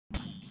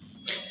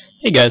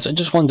Hey guys, I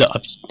just wanted to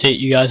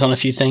update you guys on a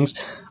few things.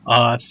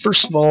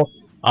 First of all,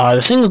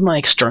 the thing with my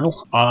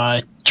external,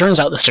 turns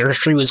out the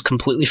circuitry was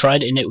completely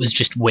fried and it was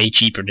just way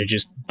cheaper to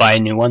just buy a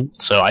new one.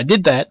 So I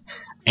did that,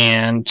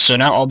 and so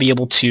now I'll be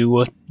able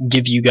to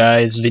give you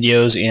guys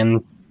videos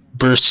in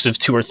bursts of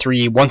 2 or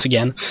 3 once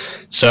again.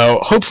 So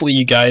hopefully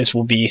you guys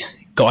will be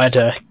glad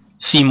to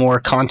see more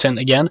content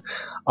again.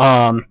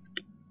 One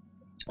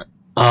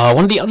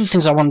of the other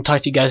things I want to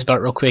talk to you guys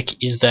about real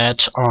quick is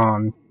that,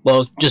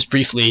 well, just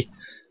briefly,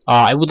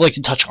 I would like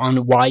to touch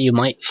on why you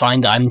might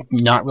find that I'm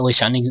not really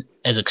sounding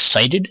as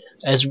excited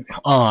as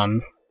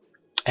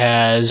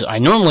I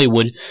normally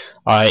would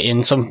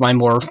in some of my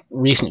more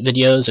recent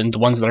videos and the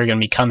ones that are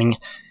going to be coming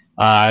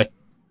to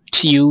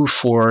you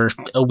for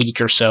a week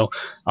or so.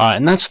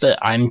 And that's that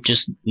I'm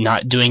just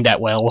not doing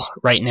that well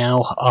right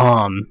now.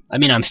 I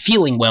mean, I'm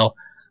feeling well,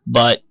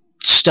 but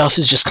stuff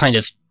is just kind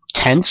of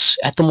tense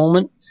at the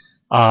moment.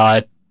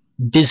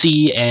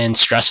 Busy and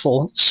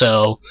stressful,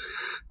 so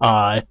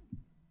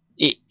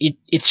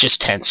it's just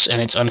tense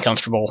and it's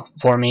uncomfortable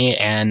for me,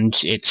 and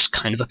it's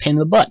kind of a pain in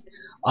the butt.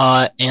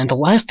 And the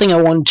last thing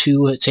I wanted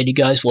to say to you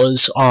guys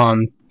was, I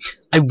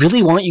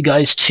really want you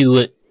guys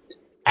to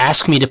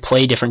ask me to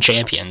play different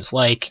champions,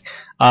 like,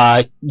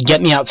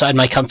 get me outside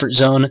my comfort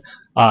zone,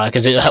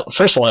 because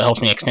first of all, it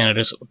helps me expand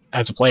it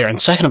as a player, and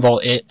second of all,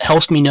 it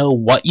helps me know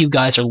what you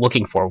guys are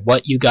looking for,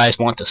 what you guys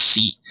want to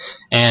see.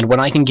 And when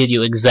I can give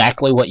you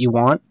exactly what you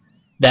want,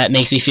 that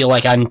makes me feel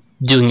like I'm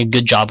doing a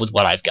good job with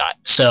what I've got.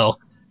 So,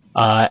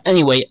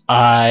 anyway,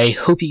 I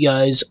hope you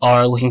guys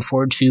are looking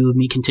forward to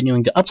me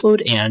continuing to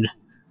upload, and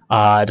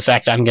the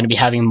fact that I'm going to be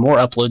having more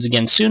uploads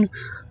again soon.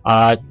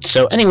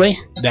 So anyway,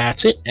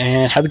 that's it,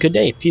 and have a good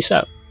day. Peace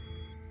out.